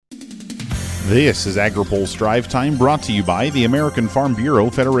This is AgriPulse Drive Time, brought to you by the American Farm Bureau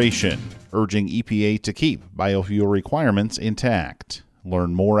Federation, urging EPA to keep biofuel requirements intact.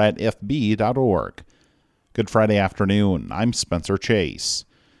 Learn more at fb.org. Good Friday afternoon. I'm Spencer Chase.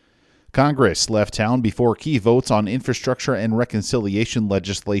 Congress left town before key votes on infrastructure and reconciliation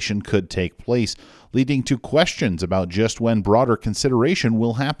legislation could take place, leading to questions about just when broader consideration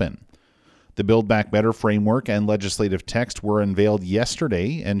will happen. The Build Back Better framework and legislative text were unveiled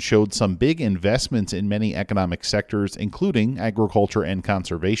yesterday and showed some big investments in many economic sectors, including agriculture and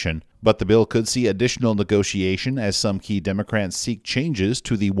conservation. But the bill could see additional negotiation as some key Democrats seek changes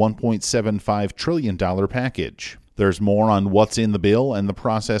to the $1.75 trillion package. There's more on what's in the bill and the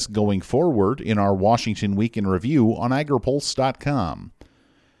process going forward in our Washington Week in Review on agripulse.com.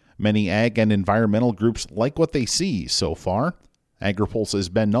 Many ag and environmental groups like what they see so far. AgriPulse's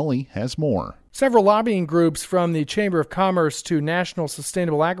Ben Nuelle has more. Several lobbying groups from the Chamber of Commerce to National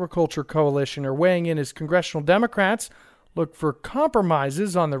Sustainable Agriculture Coalition are weighing in as congressional Democrats look for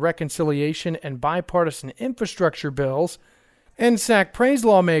compromises on the reconciliation and bipartisan infrastructure bills. NSAC praised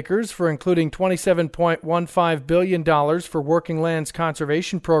lawmakers for including $27.15 billion for working lands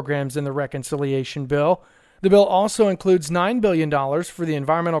conservation programs in the reconciliation bill. The bill also includes $9 billion for the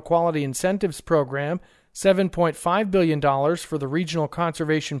Environmental Quality Incentives Program, $7.5 billion for the Regional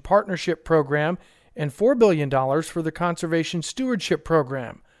Conservation Partnership Program, and $4 billion for the Conservation Stewardship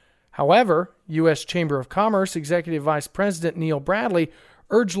Program. However, U.S. Chamber of Commerce Executive Vice President Neil Bradley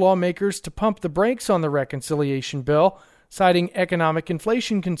urged lawmakers to pump the brakes on the reconciliation bill, citing economic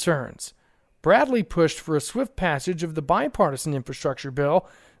inflation concerns. Bradley pushed for a swift passage of the bipartisan infrastructure bill,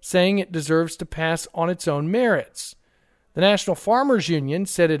 saying it deserves to pass on its own merits. The National Farmers Union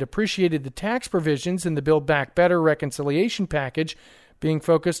said it appreciated the tax provisions in the Build Back Better reconciliation package being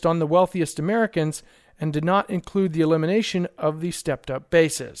focused on the wealthiest Americans and did not include the elimination of the stepped-up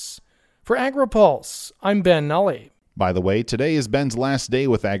basis. For AgriPulse, I'm Ben Nuelle. By the way, today is Ben's last day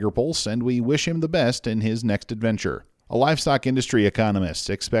with AgriPulse, and we wish him the best in his next adventure. A livestock industry economist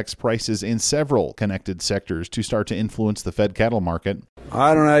expects prices in several connected sectors to start to influence the fed cattle market.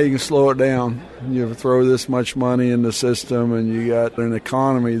 I don't know how you can slow it down. You throw this much money in the system and you got an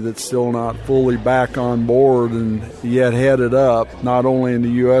economy that's still not fully back on board and yet headed up, not only in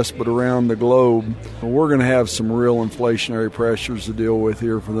the U.S. but around the globe. We're going to have some real inflationary pressures to deal with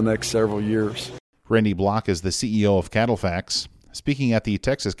here for the next several years. Randy Block is the CEO of CattleFax. Speaking at the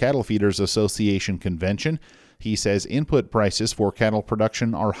Texas Cattle Feeders Association convention, he says input prices for cattle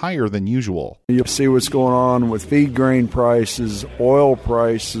production are higher than usual. You'll see what's going on with feed grain prices, oil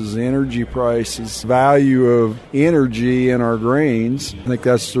prices, energy prices, value of energy in our grains. I think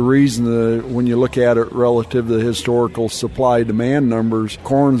that's the reason that when you look at it relative to the historical supply-demand numbers,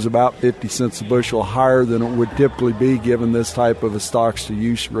 corn is about 50 cents a bushel higher than it would typically be given this type of a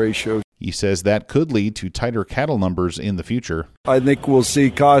stocks-to-use ratio. He says that could lead to tighter cattle numbers in the future. I think we'll see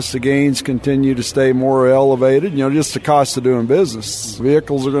cost of gains continue to stay more elevated. Just the cost of doing business.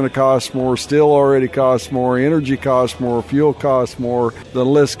 Vehicles are going to cost more, steel already costs more, energy costs more, fuel costs more. The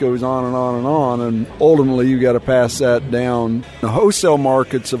list goes on and on and on, and ultimately you got to pass that down. The wholesale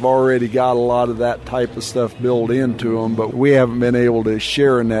markets have already got a lot of that type of stuff built into them, but we haven't been able to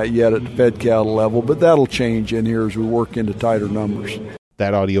share in that yet at the fed cattle level, but that'll change in here as we work into tighter numbers.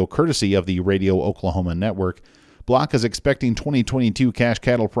 That audio courtesy of the Radio Oklahoma Network. Block is expecting 2022 cash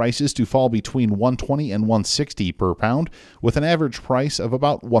cattle prices to fall between $120 and $160 per pound, with an average price of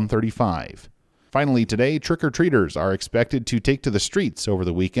about $135. Finally today, trick-or-treaters are expected to take to the streets over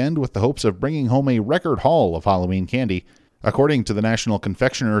the weekend with the hopes of bringing home a record haul of Halloween candy. According to the National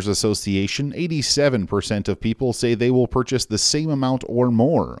Confectioners Association, 87% of people say they will purchase the same amount or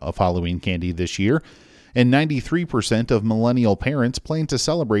more of Halloween candy this year, and 93% of millennial parents plan to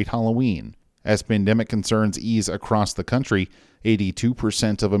celebrate Halloween. As pandemic concerns ease across the country,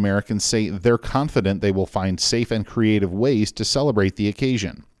 82% of Americans say they're confident they will find safe and creative ways to celebrate the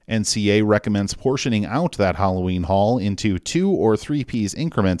occasion. NCA recommends portioning out that Halloween haul into 2 or 3 piece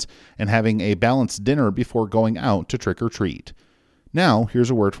increments and having a balanced dinner before going out to trick-or-treat. Now, here's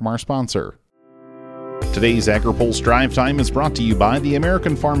a word from our sponsor. Today's AgriPulse Drive Time is brought to you by the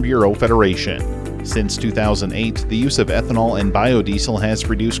American Farm Bureau Federation. Since 2008, the use of ethanol and biodiesel has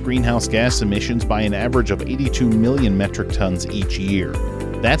reduced greenhouse gas emissions by an average of 82 million metric tons each year.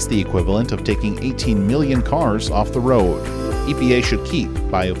 That's the equivalent of taking 18 million cars off the road. EPA should keep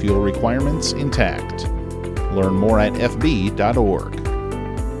biofuel requirements intact. Learn more at fb.org.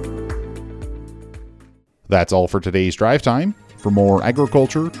 That's all for today's Drive Time. For more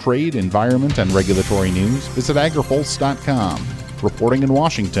agriculture, trade, environment, and regulatory news, visit agripulse.com. Reporting in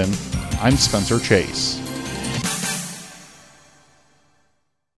Washington, I'm Spencer Chase.